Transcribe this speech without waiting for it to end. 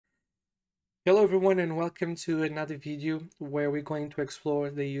Hello everyone and welcome to another video where we're going to explore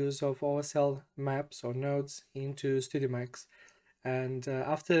the use of OSL maps or nodes into StudioMax. And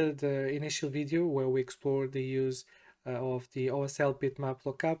after the initial video where we explored the use of the OSL bitmap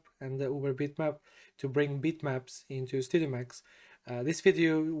lookup and the Uber bitmap to bring bitmaps into StudioMax, this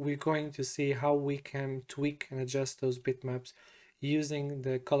video we're going to see how we can tweak and adjust those bitmaps using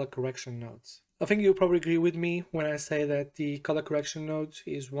the color correction nodes. I think you'll probably agree with me when I say that the color correction node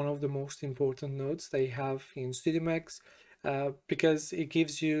is one of the most important nodes they have in StudioMax because it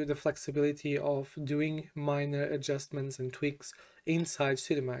gives you the flexibility of doing minor adjustments and tweaks inside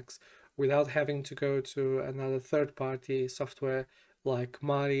StudioMax without having to go to another third-party software like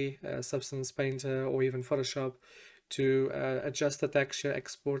Mari, Substance Painter, or even Photoshop to adjust the texture,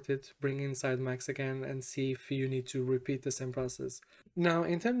 export it, bring inside Max again, and see if you need to repeat the same process. Now,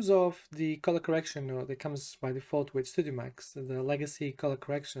 in terms of the color correction node that comes by default with StudioMax, the legacy color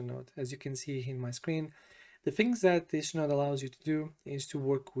correction node, as you can see in my screen, the things that this node allows you to do is to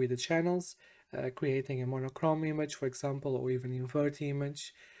work with the channels, creating a monochrome image, for example, or even invert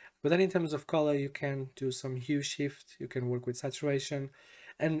image. But then in terms of color, you can do some hue shift, you can work with saturation,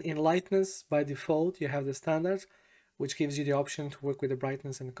 and in lightness, by default, you have the standard, which gives you the option to work with the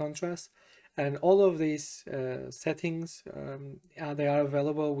brightness and contrast. And all of these settings, they are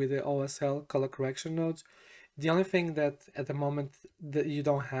available with the OSL color correction nodes. The only thing that at the moment that you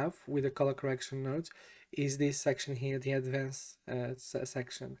don't have with the color correction nodes is this section here, the advanced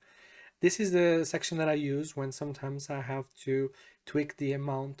section. This is the section that I use when sometimes I have to tweak the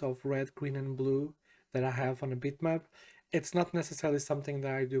amount of red, green, and blue that I have on a bitmap. It's not necessarily something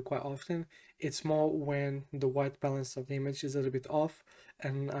that I do quite often. It's more when the white balance of the image is a little bit off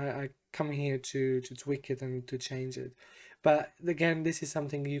and I come here to tweak it and to change it. But again, this is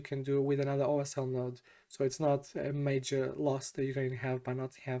something you can do with another OSL node. So it's not a major loss that you're going to have by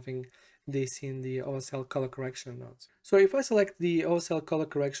not having this in the OSL color correction nodes. So if I select the OSL color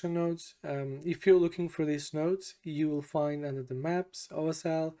correction nodes, if you're looking for these nodes, you will find under the maps,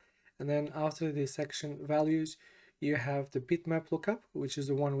 OSL, and then after the section values, you have the bitmap lookup, which is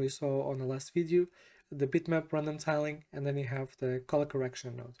the one we saw on the last video, the bitmap random tiling, and then you have the color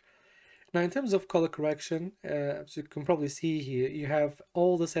correction node. Now, in terms of color correction, as you can probably see here, you have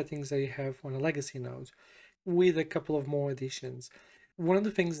all the settings that you have on a legacy node with a couple of more additions. One of the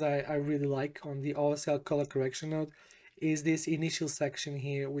things that I really like on the OSL color correction node is this initial section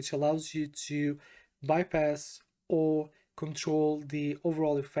here, which allows you to bypass or control the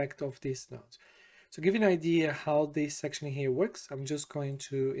overall effect of this node. So give you an idea how this section here works, I'm just going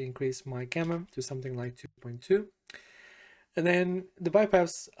to increase my gamma to something like 2.2. And then the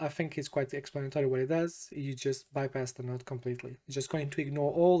bypass, I think is quite explanatory what it does. You just bypass the node completely. You're just going to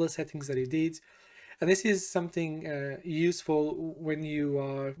ignore all the settings that it did. And this is something useful when you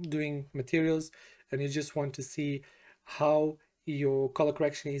are doing materials and you just want to see how your color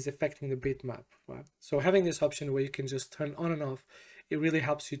correction is affecting the bitmap, right? So having this option where you can just turn on and off, it really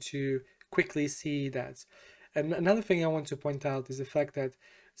helps you to quickly see that. And another thing I want to point out is the fact that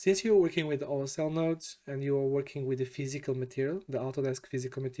since you're working with OSL nodes and you're working with the physical material, the Autodesk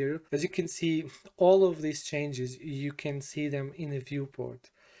physical material, as you can see, all of these changes, you can see them in a viewport.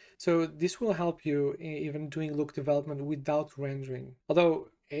 So this will help you even doing look development without rendering. Although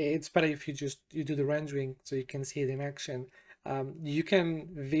it's better if you do the rendering so you can see it in action. You can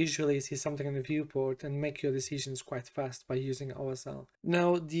visually see something in the viewport and make your decisions quite fast by using OSL.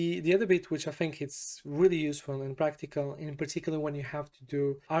 Now, the other bit which I think it's really useful and practical, in particular when you have to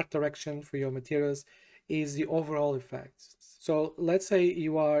do art direction for your materials, is the overall effect. So let's say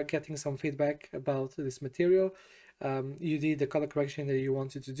you are getting some feedback about this material. You did the color correction that you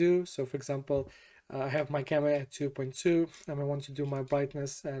wanted to do. So for example, I have my camera at 2.2 and I want to do my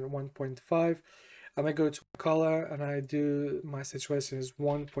brightness at 1.5. I might go to color and I do my saturation is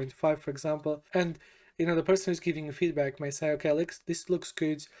 1.5, for example. And the person who's giving you feedback may say, okay, Alex, this looks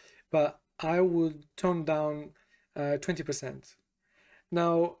good, but I would tone down 20%.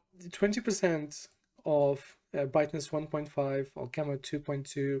 Now, 20% of brightness 1.5 or gamma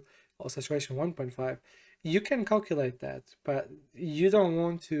 2.2 or saturation 1.5, you can calculate that, but you don't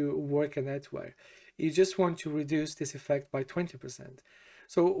want to work in that way. You just want to reduce this effect by 20%.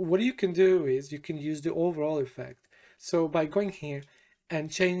 So what you can do is you can use the overall effect. So by going here and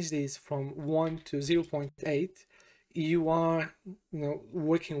change this from 1 to 0.8, you are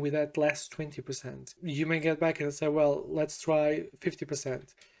working with that last 20%. You may get back and say, well, let's try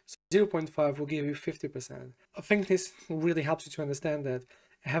 50%. So 0.5 will give you 50%. I think this really helps you to understand that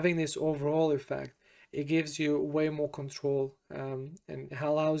having this overall effect, it gives you way more control and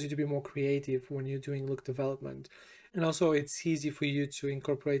allows you to be more creative when you're doing look development. And also it's easy for you to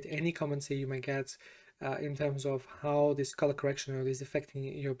incorporate any comments that you might get in terms of how this color correction node is affecting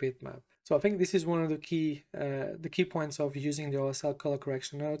your bitmap. So I think this is one of the key points of using the OSL color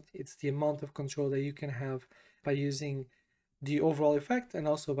correction node. It's the amount of control that you can have by using the overall effect and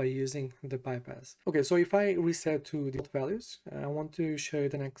also by using the bypass. Okay, so if I reset to the values, I want to show you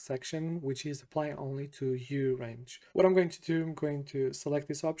the next section, which is apply only to Hue Range. What I'm going to do, I'm going to select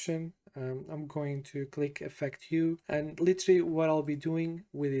this option. I'm going to click Effect Hue, and literally what I'll be doing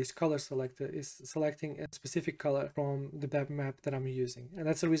with this color selector is selecting a specific color from the map that I'm using. And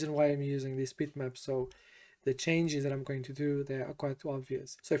that's the reason why I'm using this bitmap. So the changes that I'm going to do, they are quite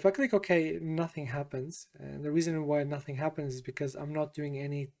obvious. So if I click OK, nothing happens. And the reason why nothing happens is because I'm not doing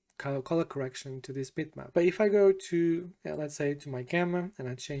any color correction to this bitmap. But if I go to, let's say, to my gamma and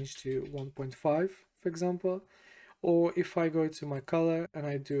I change to 1.5, for example, or if I go to my color and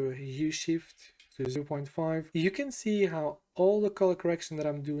I do a hue shift to 0.5, you can see how all the color correction that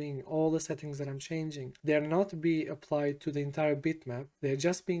I'm doing, all the settings that I'm changing, they're not being applied to the entire bitmap. They're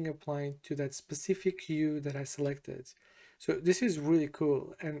just being applied to that specific hue that I selected. So this is really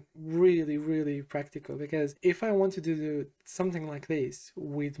cool and really, really practical, because if I wanted to do something like this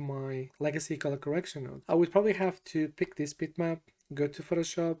with my legacy color correction node, I would probably have to pick this bitmap, go to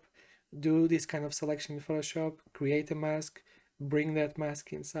Photoshop, do this kind of selection in Photoshop, create a mask, bring that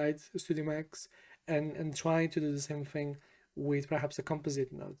mask inside Studio Max, and try to do the same thing with perhaps a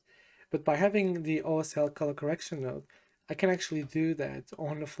composite node. But by having the OSL color correction node, I can actually do that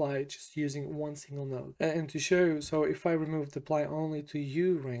on the fly just using one single node. And to show you, so if I remove the apply only to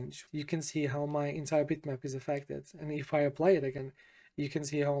Hue range, you can see how my entire bitmap is affected. And if I apply it again, you can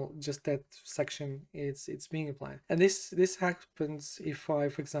see how just that section it's being applied. And this happens if I,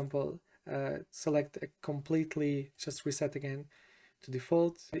 for example, select a completely, just reset again to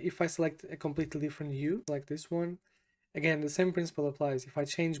default. If I select a completely different hue, like this one, again, the same principle applies. If I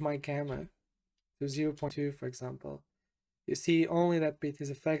change my gamma to 0.2, for example, you see only that bit is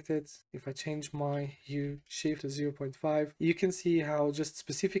affected. If I change my hue shift to 0.5, you can see how just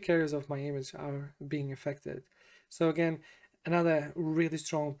specific areas of my image are being affected. So again, another really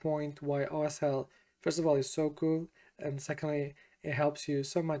strong point why OSL, first of all, is so cool, and secondly, it helps you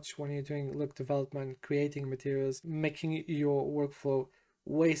so much when you're doing look development, creating materials, making your workflow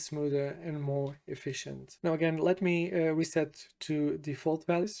way smoother and more efficient. Now again, let me reset to default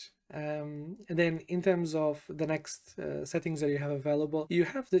values. And then in terms of the next settings that you have available, you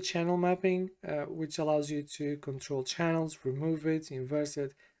have the channel mapping, which allows you to control channels, remove it, inverse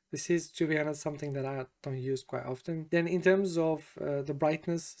it. This is, to be honest, something that I don't use quite often. Then in terms of the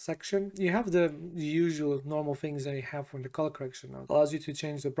brightness section, you have the usual normal things that you have from the color correction node. Allows you to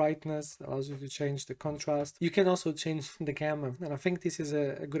change the brightness, allows you to change the contrast. You can also change the gamma. And I think this is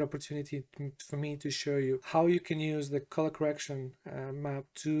a good opportunity for me to show you how you can use the color correction map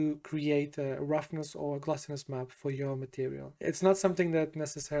to create a roughness or a glossiness map for your material. It's not something that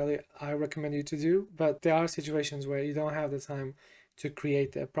necessarily I recommend you to do, but there are situations where you don't have the time to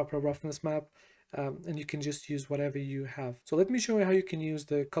create a proper roughness map, and you can just use whatever you have. So let me show you how you can use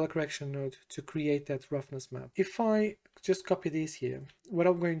the color correction node to create that roughness map. If I just copy this here, what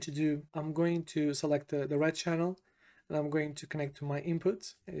I'm going to do, I'm going to select the red channel, and I'm going to connect to my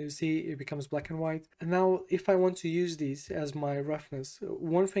inputs. You see it becomes black and white. And now if I want to use these as my roughness,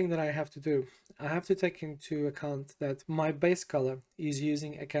 one thing that I have to do, I have to take into account that my base color is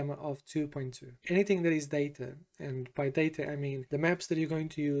using a gamma of 2.2. Anything that is data, and by data I mean the maps that you're going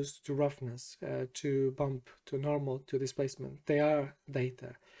to use to roughness, to bump, to normal, to displacement, they are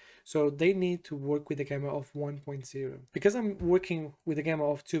data. So they need to work with a gamma of 1.0. Because I'm working with a gamma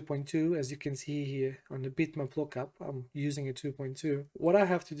of 2.2, as you can see here on the bitmap lookup, I'm using a 2.2. What I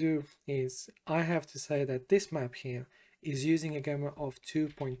have to do is I have to say that this map here is using a gamma of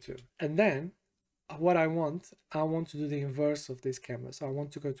 2.2. And then what I want to do the inverse of this gamma. So I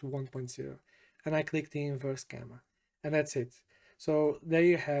want to go to 1.0, and I click the inverse gamma, and that's it. So there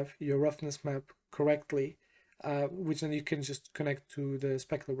you have your roughness map correctly, which then you can just connect to the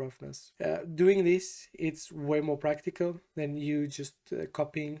specular roughness. Doing this, it's way more practical than you just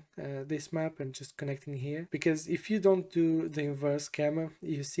copying this map and just connecting here. Because if you don't do the inverse gamma,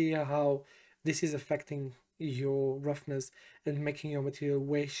 you see how this is affecting your roughness and making your material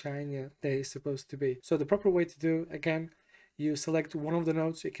way shinier than it's supposed to be. So the proper way to do, again, you select one of the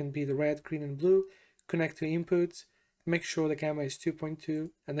nodes. It can be the red, green, and blue. Connect to inputs. Make sure the gamma is 2.2,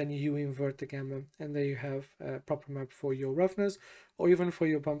 and then you invert the gamma, and there you have a proper map for your roughness or even for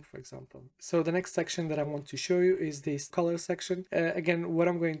your bump, for example. So the next section that I want to show you is this color section. Again, what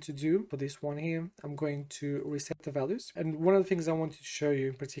I'm going to do for this one here, I'm going to reset the values. And one of the things I want to show you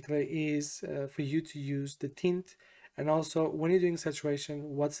in particular is for you to use the tint And also, when you're doing saturation,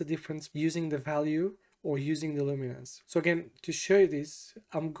 what's the difference using the value or using the luminance? So again, to show you this,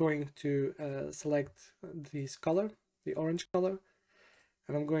 I'm going to select this color, the orange color,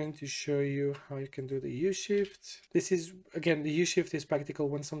 and I'm going to show you how you can do the U shift. This is, again, the U shift is practical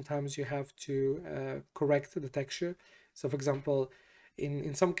when sometimes you have to correct the texture. So for example,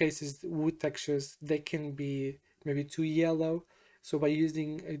 in some cases, wood textures, they can be maybe too yellow. So by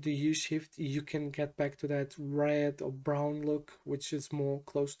using the U shift, you can get back to that red or brown look, which is more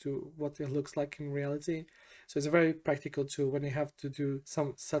close to what it looks like in reality. So it's a very practical tool when you have to do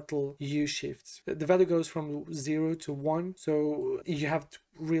some subtle U shifts. The value goes from 0 to 1, so you have to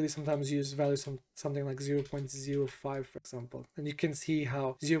really sometimes use values something like 0.05, for example. And you can see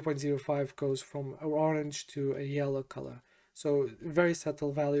how 0.05 goes from an orange to a yellow color. So very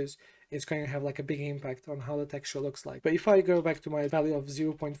subtle values. It's going to have like a big impact on how the texture looks like. But if I go back to my value of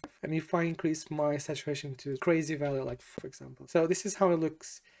 0.5 and if I increase my saturation to crazy value, like for example, so this is how it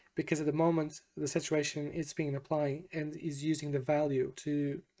looks, because at the moment the saturation is being applied and is using the value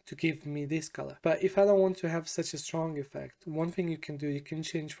to give me this color. But if I don't want to have such a strong effect, one thing you can do, you can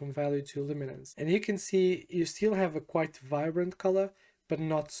change from value to luminance, and you can see you still have a quite vibrant color but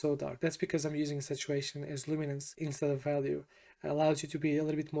not so dark. That's because I'm using saturation as luminance instead of value. It allows you to be a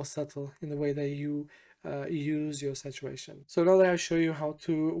little bit more subtle in the way that you use your saturation. So now that I show you how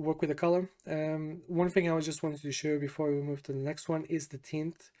to work with the color, one thing I just wanted to show you before we move to the next one is the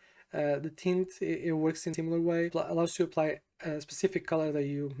tint. The tint, it works in a similar way. It allows you to apply a specific color that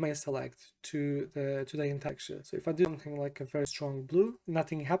you may select to the entire texture. So if I do something like a very strong blue,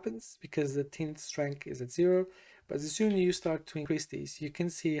 nothing happens because the tint strength is at 0. But as soon as you start to increase these, you can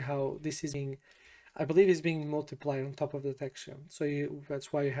see how this is being, I believe, is being multiplied on top of the texture. So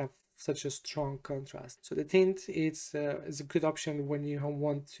that's why you have such a strong contrast. So the tint is a good option when you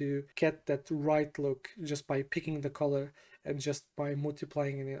want to get that right look just by picking the color and just by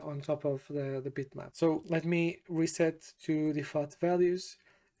multiplying it on top of the bitmap. So let me reset to default values.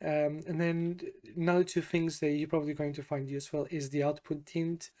 And then another two things that you're probably going to find useful is the output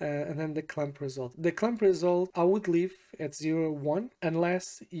tint and then the clamp result. The clamp result I would leave at 0, 1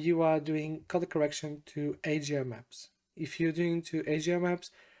 unless you are doing color correction to AGI maps. If you're doing to AGI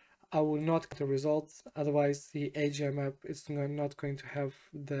maps, I will not get the results, otherwise the AGI map is not going to have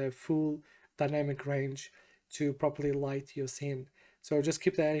the full dynamic range to properly light your scene. So just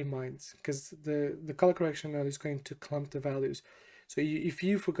keep that in mind, because the color correction node is going to clump the values. So if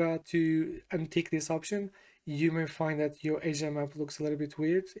you forgot to untick this option, you may find that your AGI map looks a little bit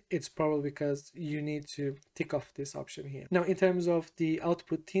weird. It's probably because you need to tick off this option here. Now, in terms of the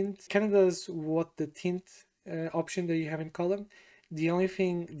output tint, kind of does what the tint option that you have in color. The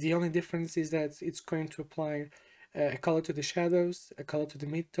only difference is that it's going to apply a color to the shadows, a color to the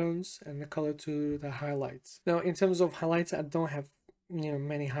midtones, and a color to the highlights. Now, in terms of highlights, I don't have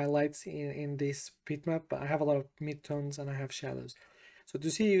many highlights in this bitmap, but I have a lot of midtones and I have shadows. So to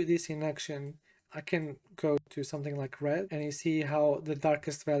see this in action, I can go to something like red, and you see how the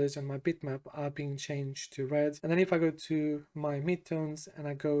darkest values on my bitmap are being changed to red. And then if I go to my midtones and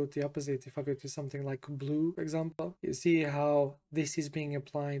I go the opposite, if I go to something like blue, for example, you see how this is being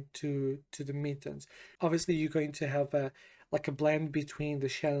applied to the midtones. Obviously, you're going to have a blend between the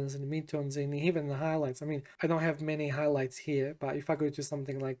shadows and the midtones and even the highlights. I mean, I don't have many highlights here, but if I go to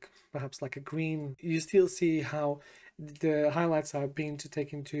something like perhaps like a green, you still see how the highlights are being to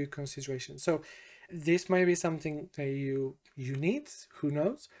take into consideration. So this might be something that you need, who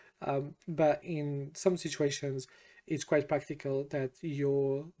knows, but in some situations it's quite practical that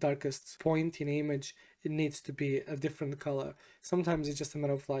your darkest point in the image, it needs to be a different color. Sometimes it's just a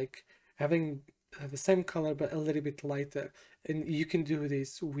matter of like having the same color but a little bit lighter, and you can do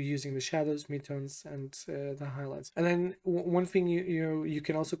this using the shadows, midtones, and the highlights. And then one thing you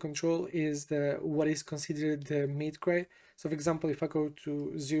can also control is what is considered the mid gray. So for example, if I go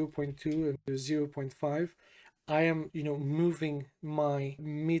to 0.2 and to 0.5, I am moving my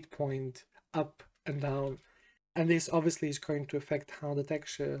midpoint up and down, and this obviously is going to affect how the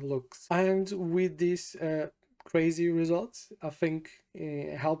texture looks. And with this crazy results, I think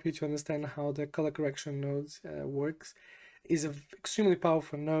help you to understand how the color correction node works. Is an extremely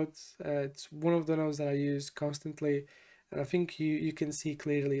powerful node. It's one of the nodes that I use constantly, and I think you can see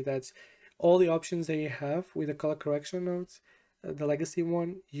clearly that all the options that you have with the color correction nodes, the legacy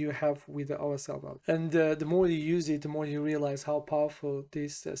one, you have with the OSL node. And the more you use it, the more you realize how powerful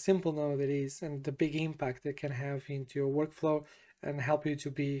this simple node it is, and the big impact it can have into your workflow and help you to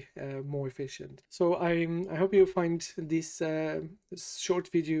be more efficient. So I hope you find this short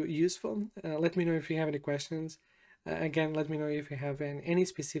video useful. Let me know if you have any questions. Again, let me know if you have any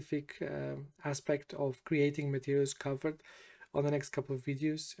specific aspect of creating materials covered on the next couple of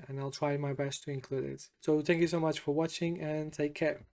videos, and I'll try my best to include it. So thank you so much for watching, and take care.